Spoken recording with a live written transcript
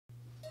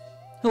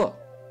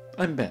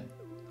I'm Ben.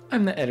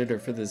 I'm the editor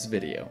for this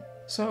video.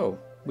 So,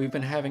 we've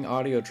been having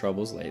audio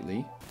troubles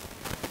lately.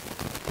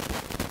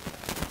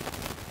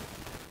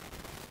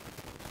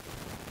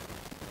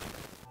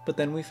 But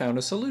then we found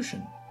a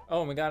solution.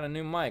 Oh, we got a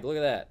new mic, look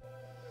at that.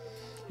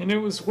 And it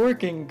was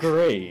working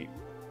great.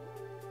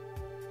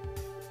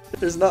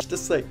 There's not to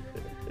say.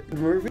 The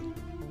movie,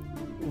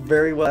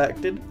 very well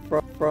acted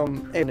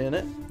from in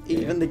it.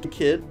 Even the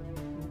kid.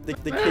 The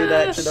kid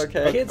acted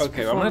okay.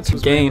 Okay, I'm gonna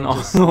gain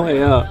all the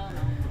way up.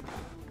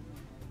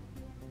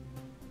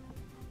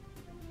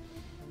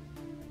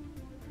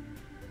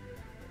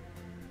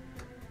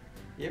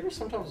 You ever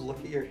sometimes look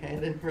at your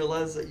hand and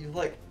realize that you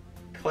like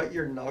cut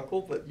your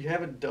knuckle, but you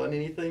haven't done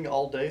anything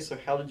all day, so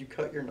how did you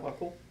cut your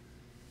knuckle?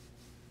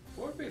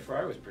 Ford v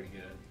Ferrari was pretty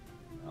good.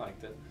 I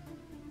liked it.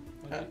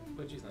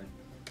 What'd you think?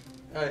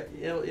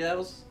 Yeah, it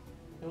was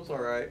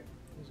alright. It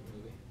was a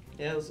movie.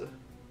 Yeah,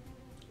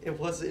 it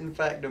was in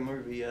fact a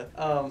movie, yeah.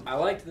 I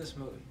liked this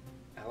movie.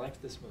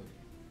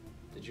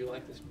 Did you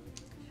like this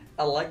movie?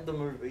 I liked the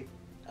movie.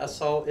 I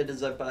saw it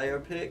as a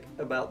biopic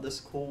about this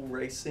cool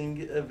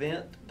racing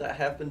event that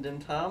happened in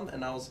time,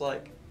 and I was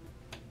like,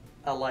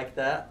 I like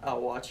that, I'll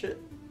watch it.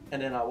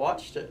 And then I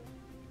watched it,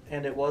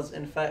 and it was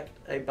in fact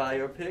a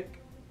biopic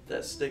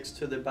that sticks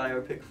to the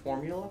biopic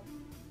formula,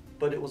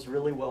 but it was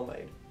really well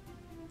made.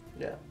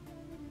 Yeah.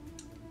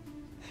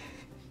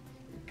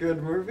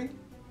 Good movie.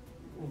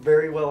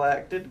 Very well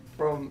acted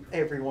from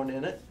everyone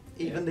in it.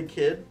 Even the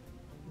kid.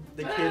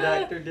 The kid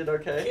actor did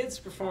okay. The kid's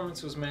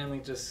performance was mainly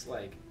just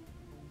like...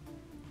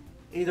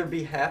 Either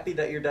be happy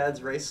that your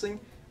dad's racing,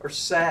 or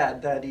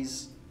sad that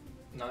he's...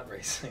 Not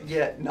racing.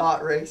 Yeah,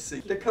 not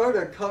racing.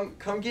 Dakota,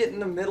 come get in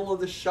the middle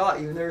of the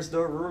shot, even there's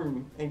no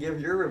room, and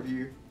give your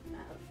review.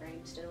 Out of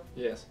frame still.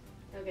 Yes.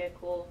 Okay,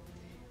 cool.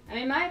 I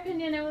mean, in my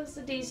opinion, it was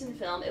a decent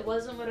film. It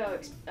wasn't what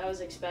I was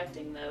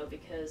expecting, though,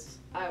 because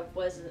I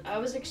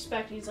was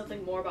expecting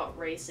something more about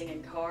racing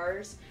and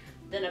cars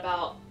than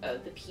about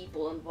the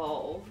people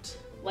involved.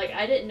 Like,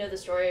 I didn't know the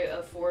story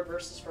of Ford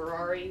versus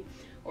Ferrari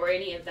or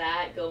any of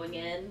that going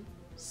in,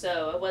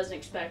 so I wasn't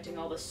expecting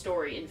all the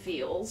story and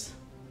feels.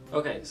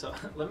 Okay, so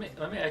let me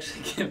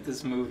actually give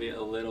this movie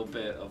a little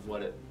bit of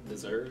what it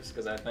deserves,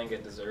 because I think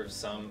it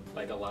deserves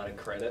a lot of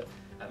credit.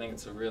 I think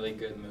it's a really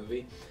good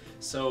movie.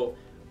 So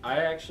I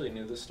actually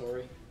knew the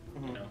story.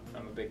 Mm-hmm. You know,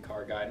 I'm a big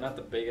car guy. Not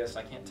the biggest.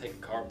 I can't take a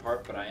car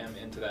apart, but I am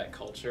into that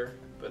culture.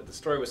 But the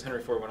story was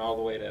Henry Ford went all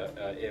the way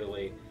to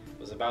Italy,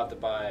 was about to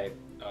buy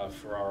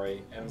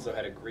Ferrari. Enzo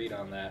had agreed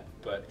on that,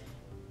 but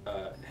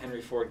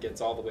Henry Ford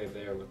gets all the way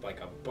there with like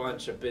a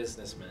bunch of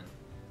businessmen,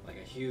 like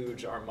a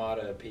huge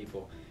armada of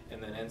people.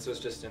 And then Enzo's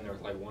just in there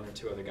with like one or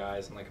two other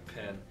guys and like a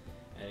pen,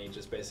 and he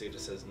just basically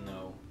just says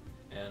no.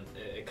 And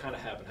it kind of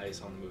happened how you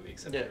saw in the movie,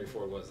 except Henry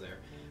Ford was there.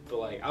 But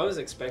like, I was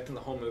expecting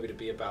the whole movie to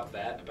be about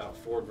that, about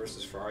Ford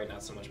versus Ferrari,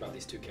 not so much about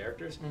these two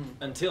characters,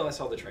 until I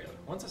saw the trailer.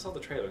 Once I saw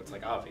the trailer, it's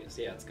like obvious,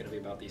 yeah, it's going to be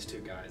about these two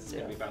guys. It's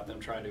going to be about them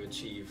trying to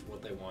achieve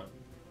what they want.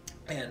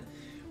 And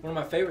one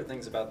of my favorite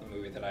things about the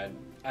movie that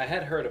I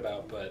had heard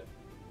about, but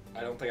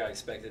I don't think I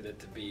expected it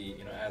to be,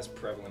 you know, as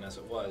prevalent as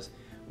it was,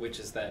 which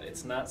is that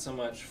it's not so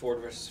much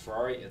Ford versus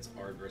Ferrari, it's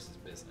art versus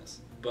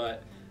business.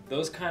 But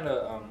those kind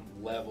of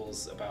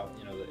levels about,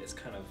 you know, it's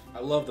kind of,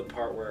 I love the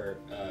part where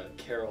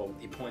Carol,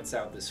 he points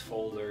out this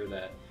folder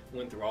that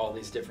went through all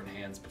these different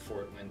hands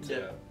before it went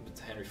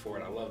to Henry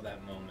Ford. I love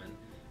that moment,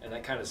 and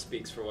that kind of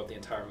speaks for what the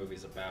entire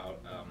movie's about.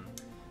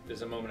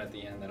 There's a moment at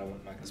the end that I'm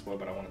not going to spoil,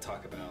 but I want to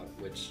talk about,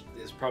 which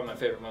is probably my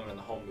favorite moment in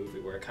the whole movie,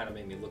 where it kind of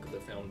made me look at the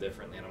film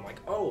differently, and I'm like,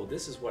 oh,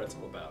 this is what it's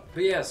all about.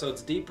 But yeah, so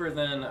it's deeper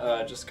than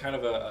just kind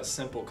of a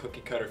simple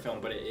cookie-cutter film,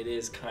 but it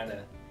is kind of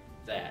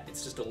that.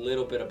 It's just a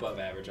little bit above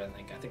average, I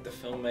think. I think the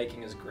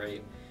filmmaking is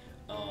great.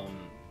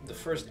 The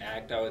first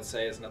act, I would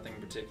say, is nothing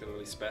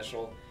particularly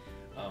special.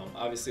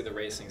 Obviously, the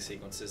racing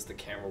sequences, the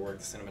camera work,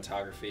 the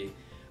cinematography.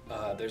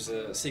 There's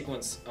a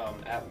sequence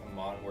at Le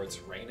Mans where it's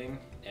raining,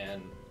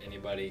 and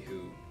anybody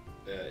who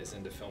is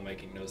into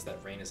filmmaking knows that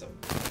rain is a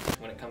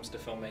when it comes to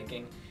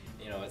filmmaking.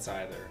 You know, it's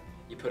either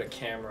you put a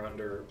camera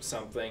under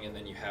something and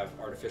then you have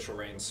artificial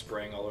rain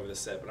spraying all over the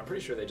set, but I'm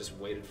pretty sure they just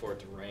waited for it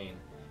to rain,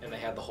 and they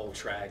had the whole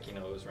track, you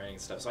know, it was raining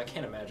and stuff, so I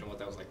can't imagine what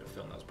that was like to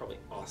film. That was probably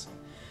awesome.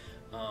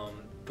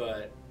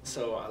 But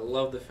so I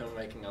love the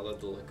filmmaking, I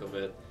love the look of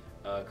it.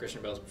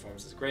 Christian Bale's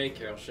performance is great,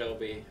 Carol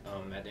Shelby,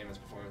 Matt Damon's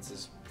performance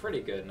is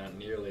pretty good, not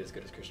nearly as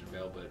good as Christian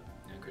Bale, but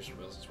you know, Christian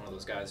Bale's just one of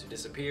those guys who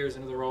disappears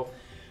into the role.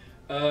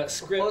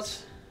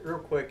 Script. Real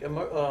quick,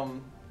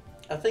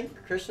 I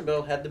think Christian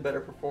Bale had the better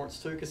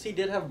performance too, because he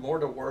did have more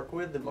to work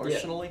with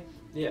emotionally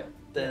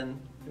than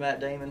Matt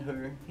Damon,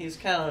 who he's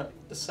kind of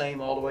the same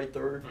all the way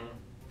through.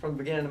 From the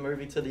beginning of the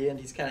movie to the end,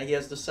 he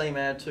has the same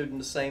attitude and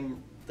the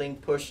same thing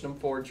pushing him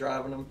forward,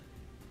 driving him.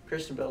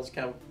 Christian Bale's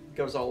kind of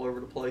goes all over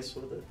the place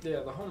with it. Yeah,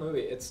 the whole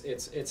movie,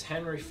 it's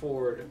Henry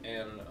Ford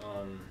and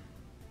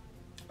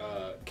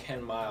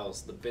Ken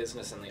Miles, the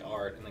business and the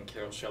art, and then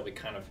Carroll Shelby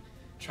kind of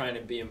trying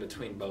to be in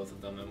between both of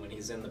them. And when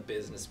he's in the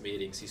business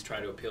meetings, he's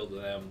trying to appeal to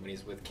them. When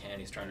he's with Ken,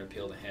 he's trying to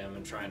appeal to him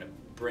and trying to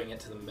bring it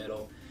to the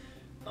middle.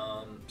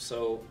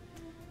 So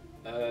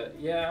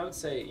Yeah, I would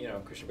say,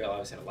 Christian Bale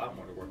obviously had a lot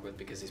more to work with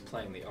because he's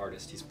playing the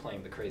artist. He's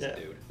playing the crazy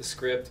dude. The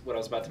script, what I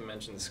was about to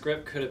mention, the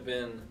script could have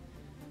been...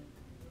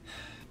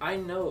 I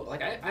know,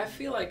 like, I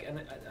feel like, and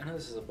I know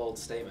this is a bold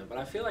statement, but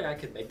I feel like I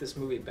could make this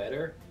movie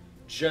better.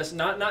 Just,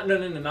 not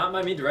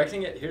by me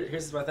directing it.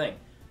 Here's my thing.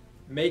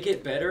 Make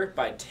it better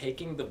by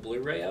taking the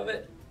Blu-ray of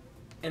it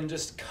and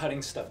just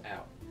cutting stuff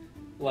out.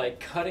 Like,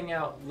 cutting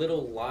out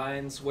little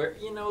lines where,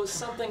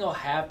 something will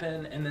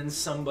happen and then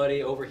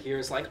somebody over here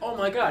is like, oh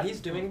my god, he's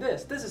doing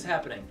this. This is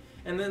happening.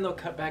 And then they'll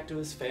cut back to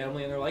his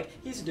family and they're like,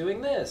 he's doing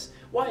this.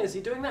 Why is he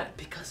doing that?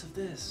 Because of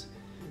this.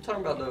 You're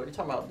talking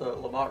about the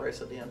Le Mans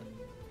race at the end.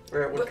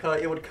 Where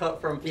it would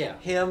cut from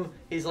him,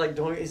 he's like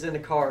he's in the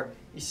car.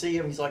 You see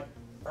him, he's like,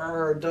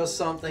 does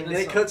something. And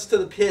then it cuts to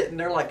the pit and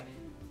they're like,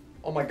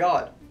 oh my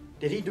god,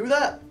 did he do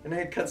that? And then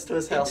it cuts to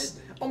his house.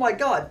 Oh my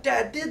god,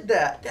 Dad did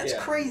that. That's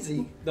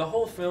crazy. The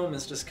whole film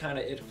is just kind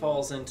of, it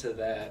falls into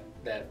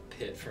that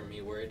pit for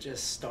me where it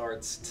just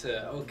starts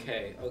to,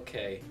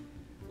 okay,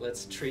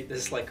 let's treat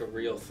this like a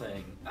real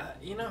thing.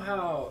 You know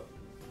how,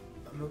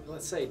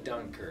 let's say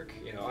Dunkirk,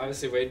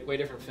 obviously way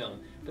different film,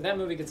 but that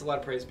movie gets a lot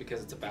of praise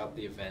because it's about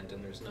the event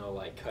and there's no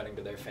like cutting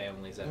to their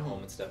families at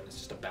home and stuff, and it's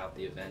just about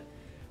the event.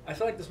 I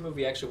feel like this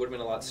movie actually would have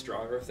been a lot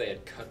stronger if they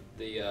had cut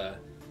the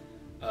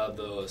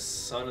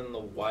son and the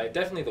wife,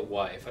 definitely the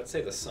wife. I'd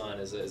say the son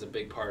is a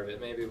big part of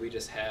it. Maybe we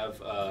just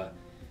have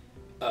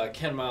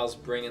Ken Miles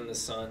bringing the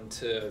son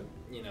to,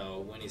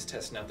 when he's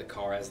testing out the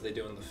car as they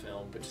do in the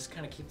film, but just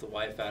kind of keep the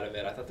wife out of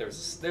it. I thought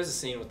there's a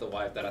scene with the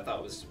wife that I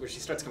thought was where she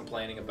starts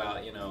complaining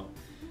about,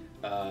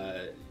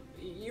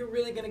 you're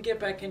really gonna get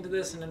back into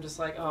this, and I'm just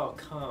like, oh,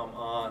 come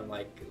on,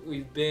 like,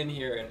 we've been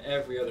here in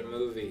every other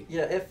movie.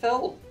 Yeah, it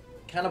felt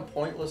kind of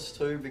pointless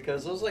too,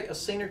 because there was like a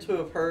scene or two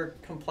of her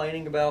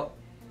complaining about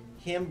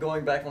him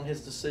going back on his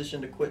decision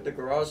to quit the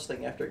garage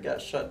thing after it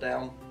got shut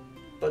down.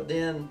 But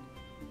then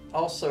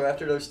also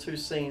after those two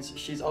scenes,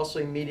 she's also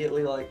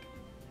immediately like,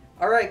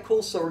 all right,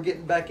 cool, so we're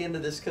getting back into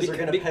this because they're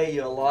going to pay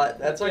you a lot.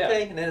 That's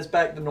okay, and then it's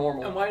back to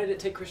normal. And why did it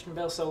take Christian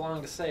Bale so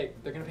long to say,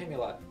 they're going to pay me a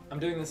lot? I'm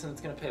doing this and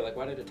it's going to pay. Like,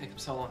 why did it take him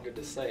so long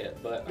to say it?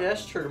 But yeah,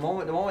 that's true. The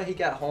moment he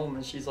got home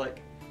and she's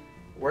like,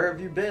 where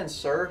have you been,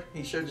 sir?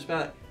 He should have just been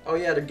like, oh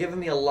yeah, they're giving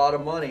me a lot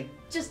of money.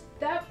 Just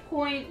that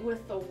point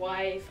with the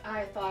wife,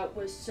 I thought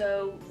was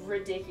so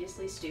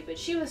ridiculously stupid.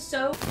 She was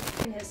so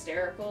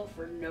hysterical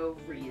for no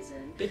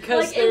reason.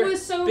 Because it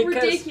was so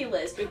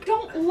ridiculous.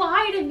 Don't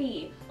lie to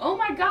me. Oh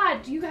my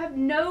god, you have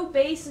no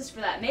basis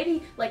for that.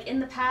 Maybe, like, in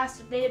the past,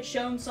 if they had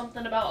shown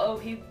something about, oh,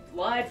 he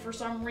lied for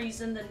some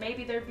reason, then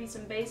maybe there'd be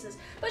some basis.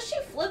 But she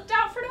flipped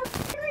out for no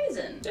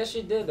reason. Yeah,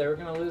 she did. They were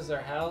gonna lose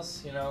their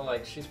house,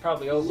 like, she's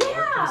probably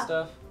overworked and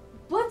stuff.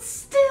 But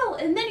still,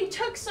 and then he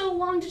took so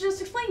long to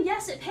just explain,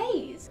 yes, it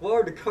pays.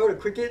 Lord, Dakota,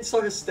 quit getting so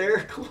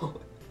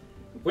hysterical.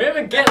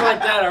 Women get like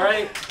that,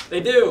 alright? They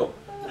do,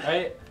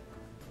 right?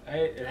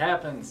 It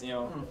happens,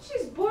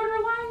 She's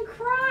borderline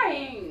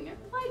crying.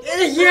 Like,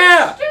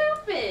 yeah! So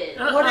stupid.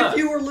 What if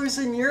you were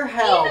losing your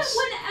house?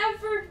 Even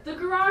whenever the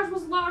garage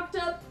was locked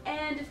up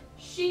and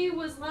she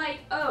was like,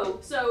 oh,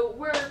 so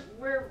we're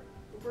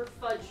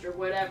fudged or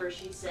whatever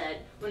she said,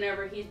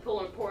 whenever he's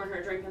pouring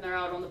her drink and they're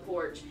out on the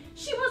porch.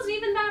 She wasn't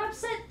even that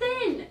upset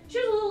then. She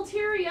was a little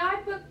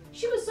teary-eyed, but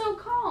she was so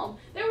calm.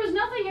 There was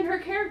nothing in her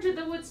character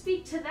that would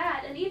speak to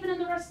that, and even in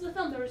the rest of the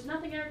film, there was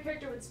nothing in her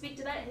character that would speak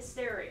to that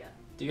hysteria.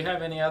 Do you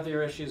have any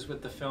other issues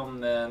with the film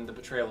than the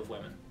portrayal of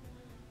women?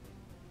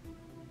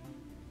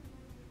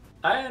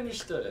 I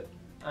understood it.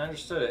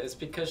 It's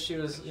because she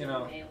was,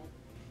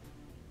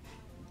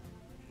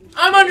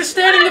 I'm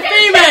understanding the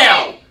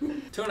female!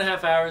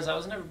 2.5 hours. I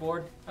was never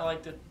bored. I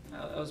liked it.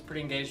 I was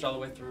pretty engaged all the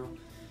way through.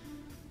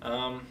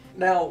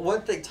 Now,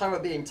 one thing, talking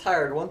about being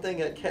tired, one thing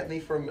that kept me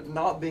from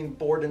not being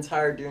bored and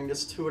tired during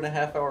this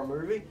 2.5 hour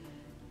movie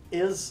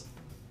is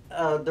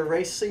the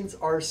race scenes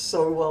are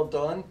so well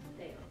done.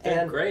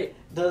 They're great.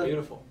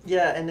 Beautiful.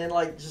 Yeah, and then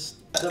like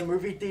just the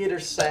movie theater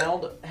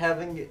sound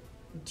having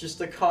just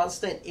a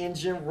constant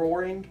engine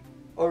roaring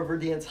over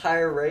the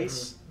entire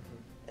race.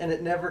 And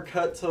it never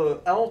cut to,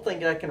 I don't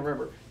think I can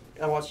remember.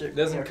 I watched it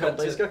a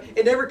couple days ago.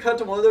 It never cut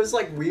to one of those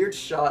like weird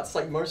shots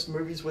like most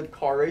movies with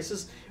car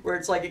races where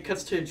it's like it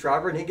cuts to a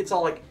driver and he gets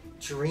all like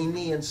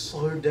dreamy and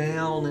slowed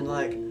down and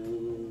like,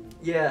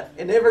 yeah,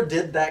 it never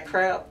did that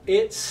crap.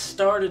 It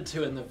started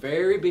to in the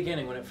very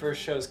beginning when it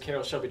first shows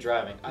Carroll Shelby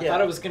driving. I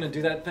thought it was going to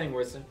do that thing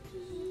where it's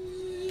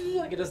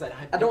like it does that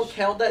high pitch. I don't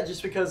count that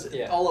just because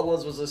all it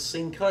was a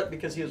scene cut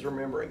because he was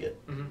remembering it.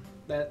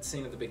 That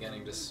scene at the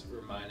beginning just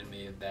reminded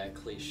me of that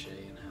cliche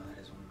and how that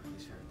is one of my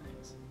least favorite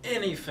things.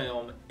 Any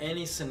film,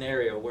 any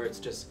scenario where it's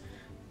just,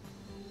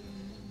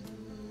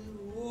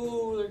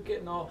 ooh, they're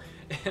getting all.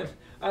 And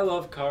I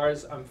love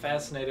cars. I'm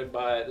fascinated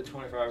by the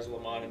 24 Hours of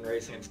Le Mans and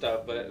racing and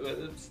stuff. But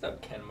the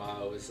stuff Ken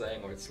Mile was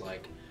saying, where it's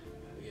like,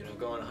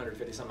 going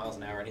 150 some miles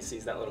an hour, and he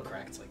sees that little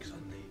crack. It's like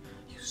suddenly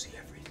you see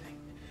everything.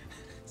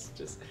 It's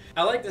just.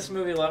 I like this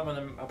movie a lot more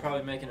than I'm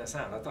probably making it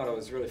sound. I thought it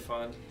was really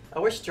fun. I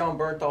wish John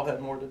Bernthal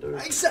had more to do.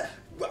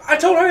 I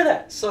told her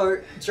that.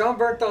 So John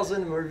Bernthal's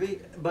in the movie,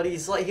 but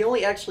he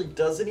only actually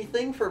does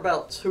anything for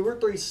about 2 or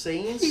 3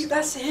 scenes.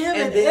 That's him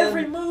in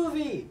every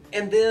movie.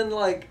 And then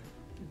like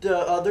the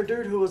other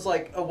dude who was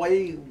like a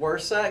way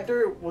worse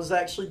actor was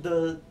actually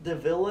the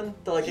villain,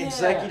 the like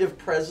executive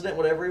president,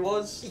 whatever he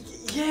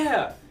was.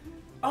 Yeah.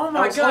 Oh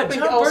my God!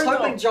 I was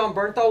hoping John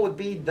Bernthal would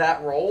be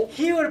that role.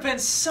 He would have been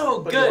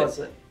so good. But he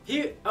wasn't.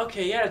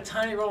 He had a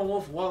tiny role in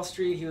Wolf of Wall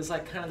Street. He was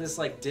like kind of this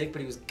like dick, but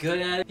he was good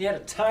at it. He had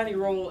a tiny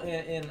role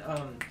in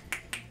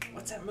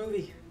what's that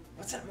movie?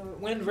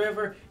 Wind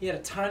River. He had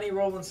a tiny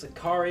role in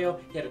Sicario.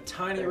 He had a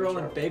tiny role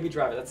in Baby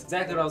Driver. That's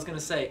exactly what I was gonna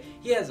say.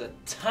 He has a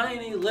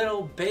tiny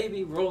little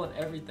baby role in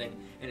everything,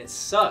 and it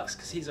sucks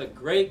because he's a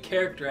great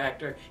character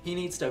actor. He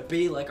needs to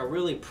be like a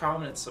really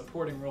prominent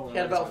supporting role. He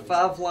had about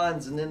 5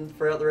 lines, and then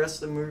throughout the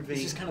rest of the movie,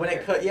 he's just when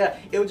it cut,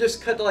 it would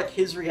just cut to like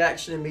his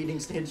reaction in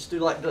meetings, and he'd just do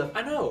like the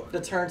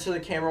the turn to the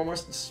camera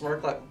almost and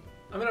smirk like.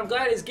 I mean, I'm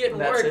glad he's getting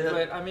work,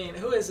 but I mean,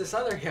 who is this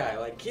other guy?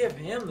 Like, give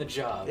him the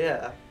job.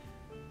 Yeah.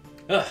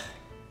 Ugh.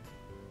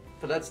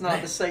 But that's not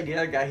to say the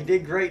other guy. He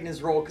did great in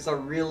his role because I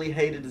really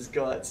hated his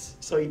guts.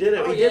 So he did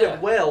it. He did it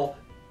well.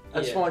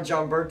 I just wanted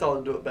John Bernthal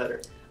to do it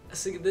better.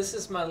 See, this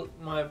is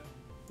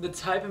the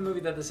type of movie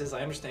that this is.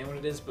 I understand what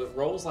it is, but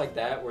roles like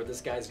that where this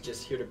guy's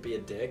just here to be a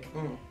dick,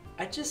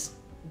 I just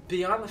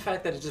beyond the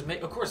fact that it just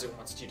of course it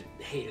wants you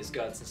to hate his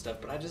guts and stuff,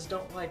 but I just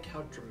don't like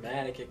how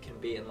dramatic it can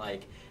be and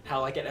like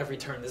how like at every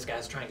turn this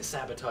guy's trying to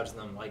sabotage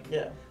them. Like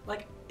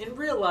like in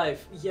real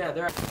life, yeah,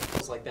 there are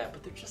roles like that,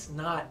 but they're just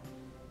not.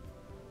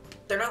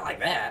 They're not like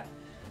that,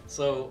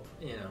 so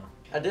you know.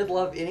 I did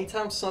love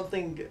anytime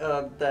something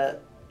that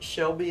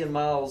Shelby and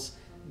Miles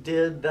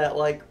did that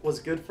like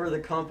was good for the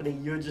company.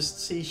 You would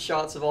just see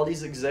shots of all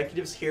these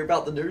executives hear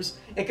about the news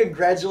and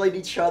congratulate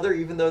each other,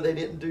 even though they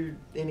didn't do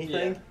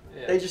anything.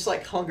 Yeah. They just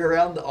like hung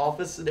around the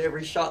office in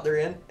every shot they're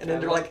in, and then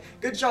they're like,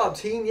 "Good job,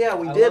 team! Yeah,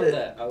 we did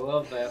it." I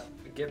love that.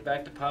 Get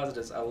back to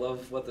positives. I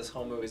love what this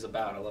whole movie's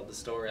about. I love the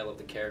story. I love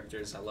the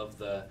characters. I love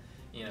the.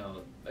 You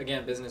know,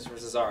 again, business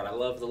versus art. I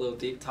love the little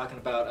deep talking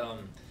about,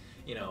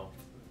 you know,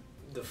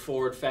 the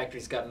Ford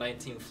factory's got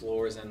 19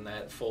 floors and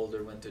that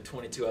folder went through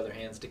 22 other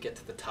hands to get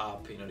to the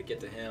top, you know, to get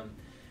to him.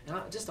 And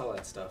just all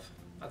that stuff.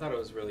 I thought it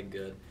was really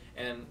good.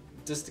 And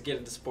just to get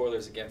into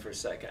spoilers again for a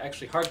second,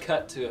 actually hard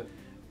cut to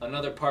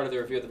another part of the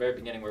review at the very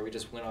beginning where we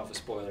just went off of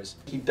spoilers.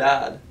 He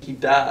died. He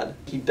died.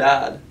 He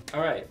died. All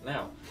right,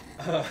 now,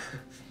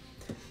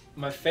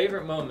 my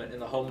favorite moment in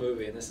the whole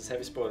movie, and this is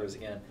heavy spoilers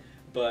again,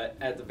 but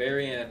at the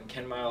very end,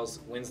 Ken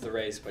Miles wins the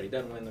race, but he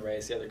doesn't win the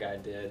race. The other guy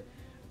did.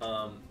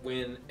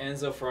 When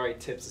Enzo Ferrari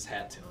tips his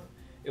hat to him,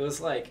 it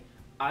was like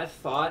I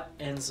thought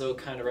Enzo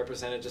kind of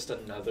represented just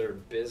another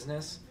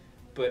business,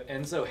 but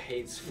Enzo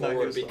hates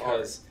Ford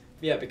because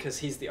because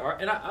he's the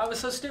art. And I was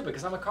so stupid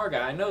because I'm a car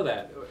guy. I know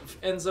that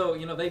Enzo.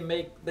 You know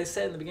they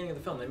said in the beginning of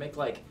the film they make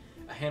like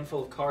a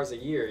handful of cars a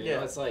year. You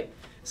know, it's like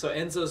so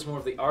Enzo's more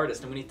of the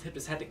artist. And when he tipped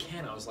his hat to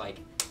Ken, I was like,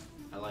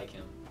 I like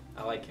him.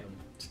 I like him.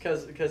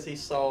 Because he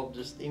saw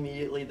just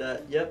immediately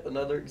that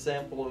another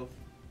example of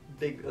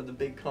the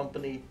big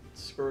company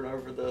screwing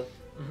over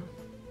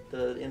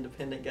the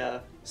independent guy.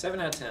 7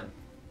 out of 10.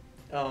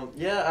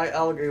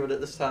 I'll agree with it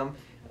this time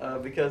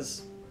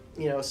because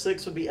you know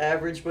 6 would be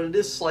average, but it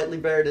is slightly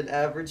better than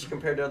average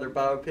compared to other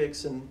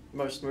biopics and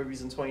most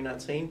movies in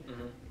 2019.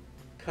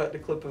 Cut the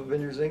clip of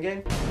Avengers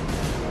Endgame.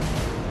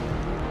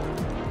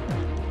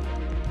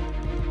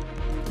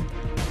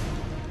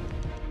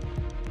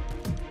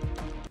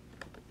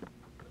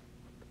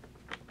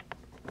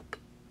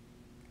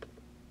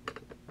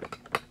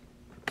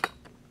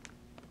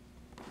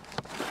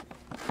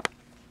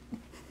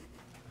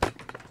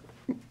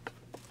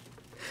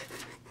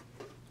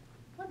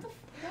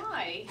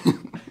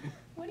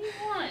 What do you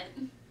want?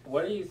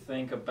 What do you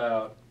think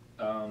about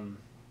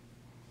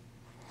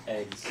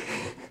eggs?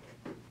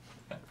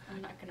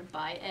 I'm not gonna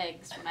buy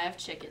eggs when I have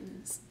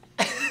chickens.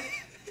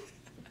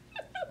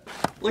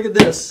 Look at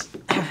this.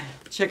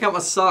 Check out my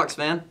socks,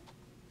 man.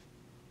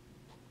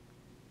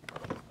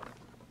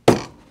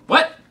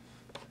 What?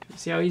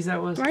 See how easy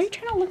that was? Why are you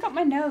trying to look up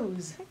my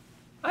nose?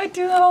 I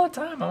do that all the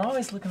time. I'm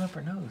always looking up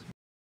her nose.